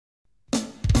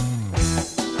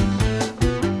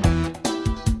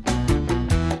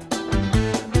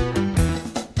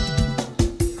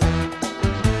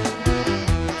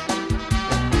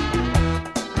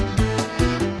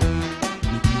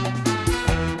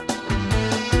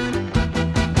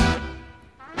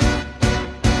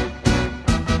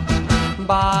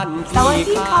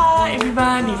Sawadee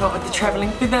everyone, you've got with the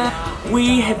Travelling Feather.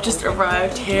 We have just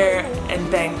arrived here in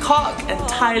Bangkok, in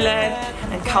Thailand,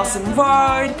 in Khao San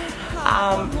Road.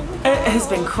 It has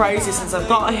been crazy since I've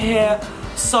got here.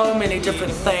 So many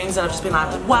different things and I've just been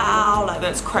like, wow, like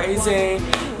that's crazy.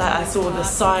 Like I saw this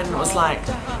sign and it was like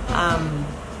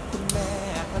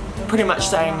pretty much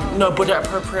saying no Buddha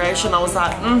appropriation. I was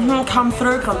like, come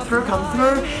through, come through, come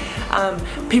through.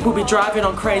 People be driving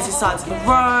on crazy sides of the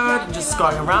road and just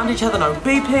going around each other, no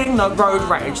beeping, no road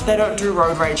rage. They don't do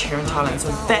road rage here in Thailand, so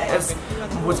that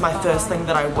was my first thing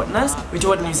that I witnessed. We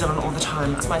do it in New Zealand all the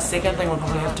time. My second thing would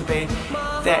probably have to be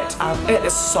that it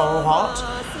is so hot.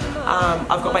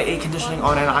 I've got my air conditioning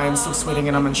on and I am still sweating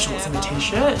and I'm in shorts and a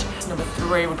t-shirt. Number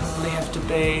 3 would probably have to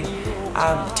be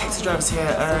the taxi drivers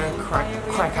here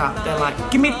crack up. They're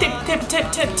like, give me tip, tip,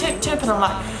 tip, tip, tip, tip, and I'm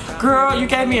like, girl, you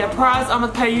gave me a price, I'm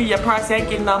gonna pay you your price, you ain't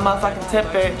getting no motherfucking tip,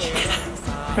 bitch.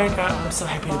 I'm so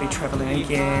happy to be travelling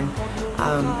again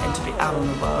and to be out on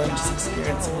the road and just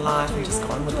experiencing life and just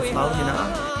going with the flow, you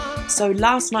know. So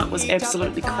last night was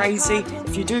absolutely crazy.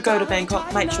 If you do go to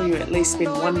Bangkok, make sure you at least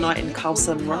spend one night in Khao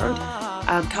San Road.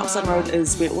 Khao San Road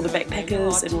is where all the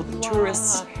backpackers and all the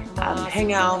tourists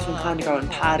hang out and kind of go and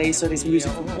party. So there's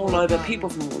music from all over, people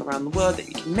from all around the world that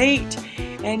you can meet.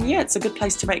 And yeah, it's a good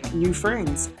place to make new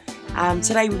friends.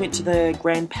 Today we went to the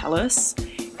Grand Palace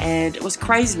and it was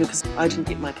crazy because I didn't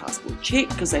get my passport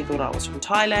checked because they thought I was from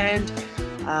Thailand.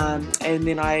 And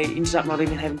then I ended up not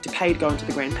even having to pay to go into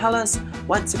the Grand Palace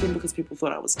once again because people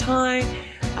thought I was Thai.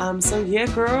 So yeah,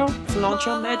 girl, flaunt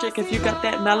your magic. If you got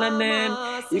that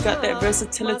melanin, you got that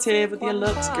versatility with your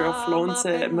looks, girl, flaunt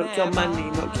it, milk your money,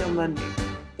 milk your money.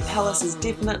 The palace is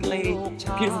definitely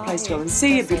a beautiful place to go and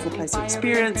see, a beautiful place to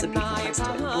experience, a beautiful place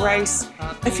to embrace.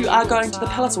 If you are going to the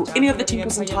palace or any of the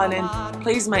temples in Thailand,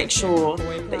 please make sure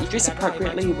that you dress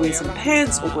appropriately, wear some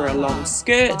pants or wear a long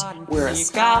skirt, wear a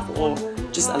scarf or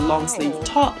just a long sleeve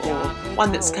top or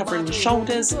one that's covering your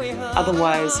shoulders.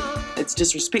 Otherwise, it's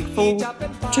disrespectful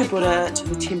to Buddha, to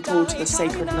the temple, to the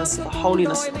sacredness, to the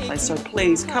holiness of the place. So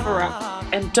please cover up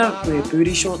and don't wear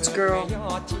booty shorts, girl.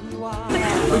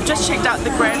 We've just checked out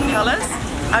the Grand Palace.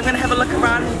 I'm going to have a look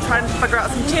around and try and figure out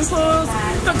some temples,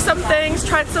 cook some things,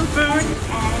 try some food.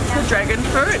 The dragon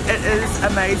fruit, it is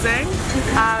amazing.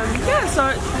 Yeah,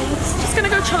 so just going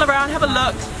to go chill around, have a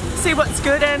look, see what's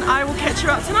good, and I will catch you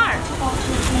out tonight.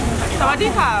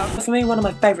 Sawadee ka. For me, one of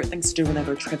my favourite things to do when I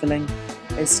go travelling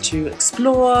is to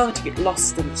explore, to get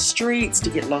lost in the streets, to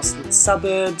get lost in the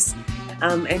suburbs.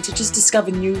 And to just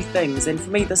discover new things. And for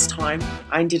me this time,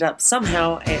 I ended up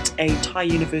somehow at a Thai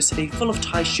university full of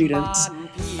Thai students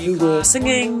who were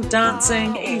singing,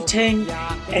 dancing, eating,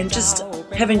 and just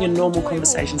having your normal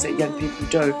conversations that young people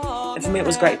do. And for me it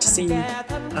was great to see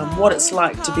what it's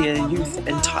like to be a youth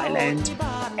in Thailand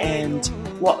and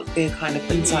what their kind of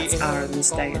insights are in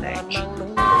this day and age.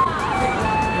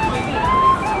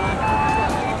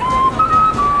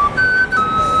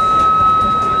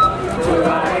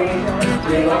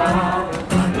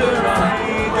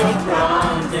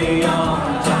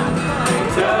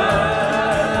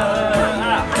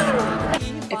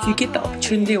 If you get the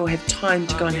opportunity or have time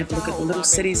to go and have a look at the little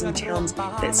cities and towns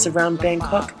that surround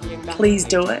Bangkok, please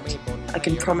do it. I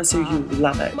can promise you, you'll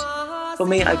love it. For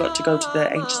me, I got to go to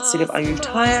the ancient city of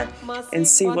Ayutthaya and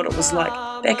see what it was like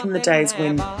back in the days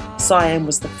when Siam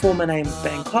was the former name of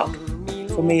Bangkok.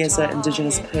 For me as an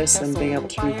indigenous person, being able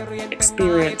to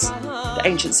experience the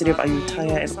ancient city of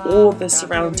Ayutthaya and all the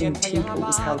surrounding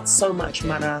temples held so much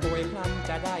mana.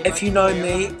 If you know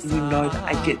me, you know that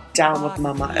I get down with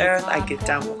Mama Earth, I get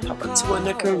down with Papa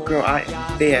Tuanuku, girl, I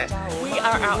am there. We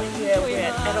are out here, we're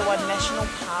at Erawan National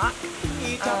Park.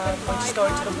 We're just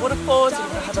going to the waterfalls, we're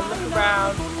going to have a look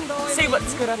around, see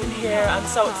what's good up in here. I'm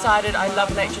so excited, I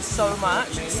love nature so much.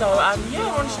 So yeah,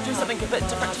 I wanted to do something a bit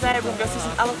different today. We're going to go see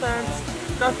some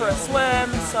elephants, go for a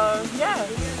swim, so yeah, I'll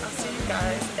see you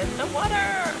guys in the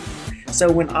water.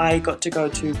 So when I got to go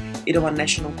to Erawan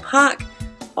National Park,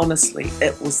 honestly,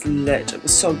 it was lit. It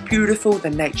was so beautiful, the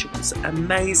nature was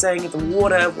amazing, the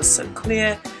water was so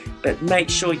clear, but make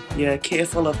sure you're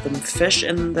careful of the fish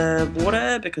in the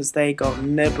water because they go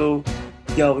nibble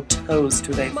your toes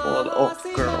till they fall off,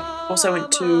 girl. Also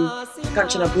went to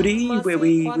Kanchanaburi where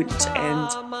we went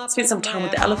and spent some time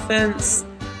with the elephants.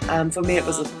 For me it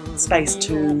was a space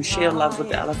to share love with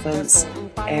the elephants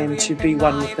and to be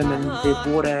one with them in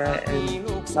their water and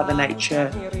Mother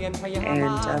Nature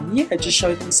and yeah, just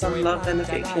show them some love and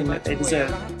affection that they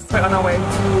deserve. We're on our way to the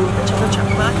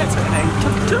Chatuchak market, so we're in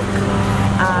tuk-tuk.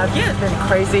 Yeah, it's been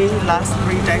crazy last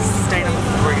 3 days, day number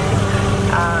 3.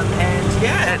 And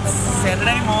yeah, it's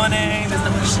Saturday morning, there's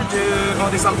not much to do, or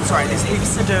there's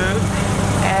heaps to do,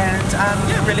 and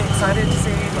yeah, really excited to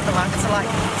see what the markets are like.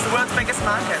 It's the world's biggest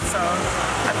market, so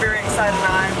I'm very excited, and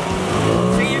I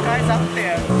will see you guys out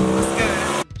there. It's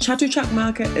good. Chatuchak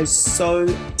Market is so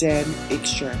damn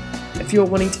extra. If you're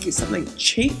wanting to get something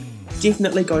cheap,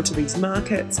 definitely go to these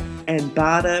markets and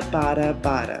barter, barter,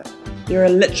 barter. There are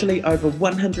literally over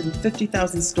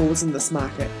 150,000 stores in this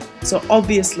market, so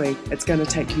obviously it's going to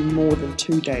take you more than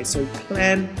 2 days, so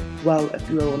plan well if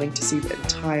you are wanting to see the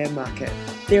entire market.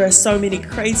 There are so many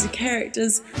crazy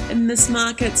characters in this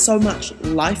market, so much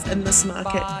life in this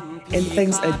market, and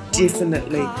things are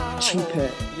definitely cheaper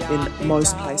than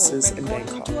most places in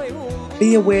Bangkok.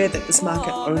 Be aware that this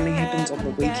market only happens on the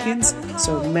weekends,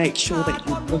 so make sure that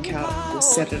you book out your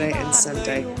Saturday and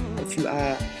Sunday if you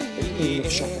are in need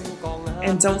of shopping.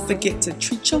 And don't forget to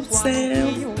treat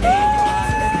yourself.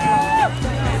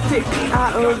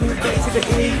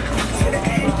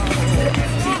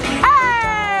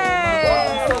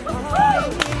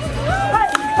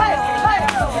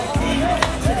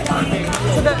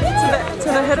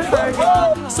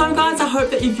 So guys, I hope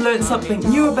that you've learned something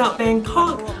new about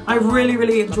Bangkok. I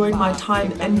really enjoyed my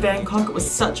time in Bangkok. It was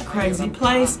such a crazy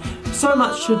place, so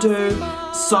much to do,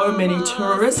 so many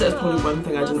tourists. That's probably one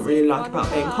thing I didn't really like about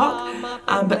Bangkok.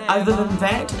 But other than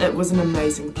that, it was an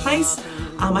amazing place.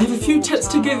 I have a few tips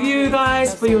to give you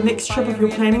guys for your next trip if you're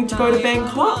planning to go to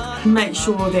Bangkok. Make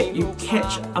sure that you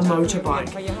catch a motorbike.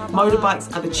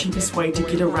 Motorbikes are the cheapest way to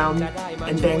get around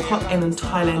in Bangkok and in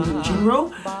Thailand in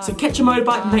general. So catch a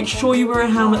motorbike, make sure you wear a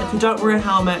helmet. If you don't wear a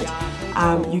helmet,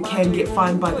 you can get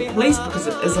fined by the police because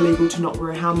it is illegal to not wear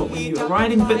a helmet when you are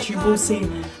riding, but you will see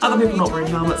other people not wearing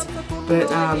helmets, but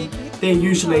they're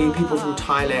usually people from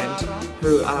Thailand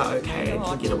who are okay and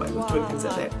can get away with doing things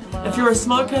like that. If you're a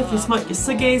smoker, if you smoke your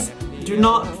ciggies, do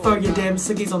not throw your damn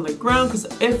ciggies on the ground, because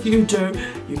if you do,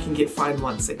 you can get fined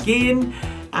once again.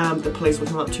 The police will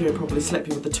come up to you and probably slap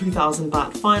you with a 2,000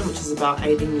 baht fine, which is about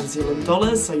 80 New Zealand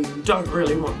dollars, so you don't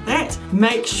really want that.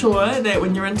 Make sure that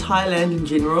when you're in Thailand in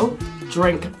general,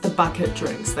 drink the bucket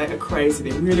drinks. They are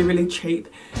crazy, they're really cheap.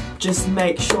 Just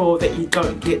make sure that you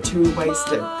don't get too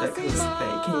wasted because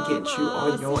they can get you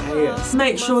on your ass.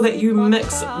 Make sure that you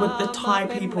mix with the Thai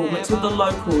people, mix with the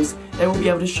locals. They will be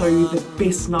able to show you the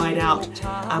best night out,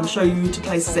 show you to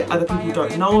places that other people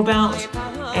don't know about.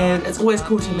 And it's always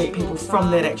cool to meet people from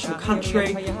that actual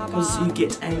country because you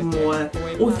get a more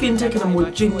authentic and a more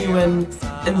genuine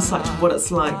insight to what it's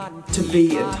like to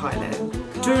be in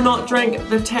Thailand. Do not drink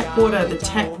the tap water. The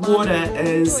tap water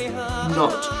is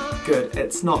not good.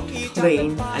 It's not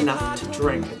clean enough to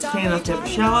drink. It's clean enough to have a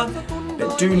shower,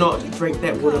 but do not drink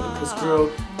that water because, girl,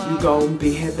 you go and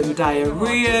be having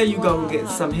diarrhea, you go and get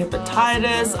some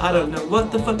hepatitis, I don't know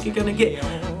what the fuck you're gonna get,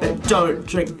 but don't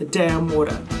drink the damn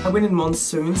water. I went in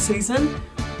monsoon season.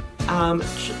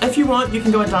 If you want, you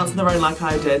can go and dance in the rain like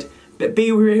I did, but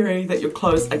be wary that your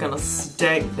clothes are gonna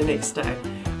stink the next day.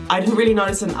 I didn't really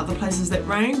notice in other places that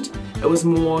rained. It was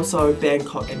more so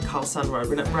Bangkok and Khao San Road.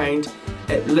 When it rained,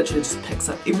 it literally just picks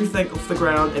up everything off the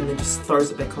ground and then just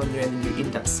throws it back on you, and then you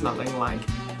end up smelling like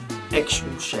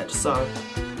actual shit. So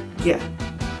yeah,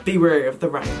 be wary of the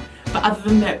rain. But other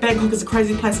than that, Bangkok is a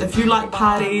crazy place. If you like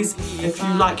parties, if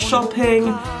you like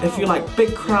shopping, if you like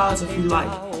big crowds, if you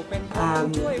like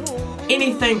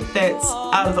anything that's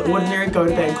out of the ordinary, go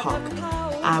to Bangkok.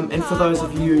 And for those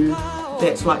of you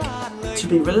that like to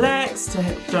be relaxed,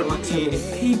 don't like so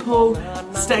many people,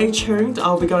 stay tuned.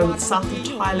 I'll be going to the south of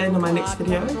Thailand in my next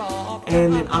video,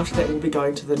 and then after that we'll be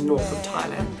going to the north of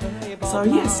Thailand. So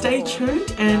yeah, stay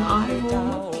tuned and I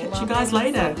will catch you guys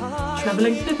later.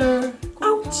 Travelling thither,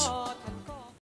 out!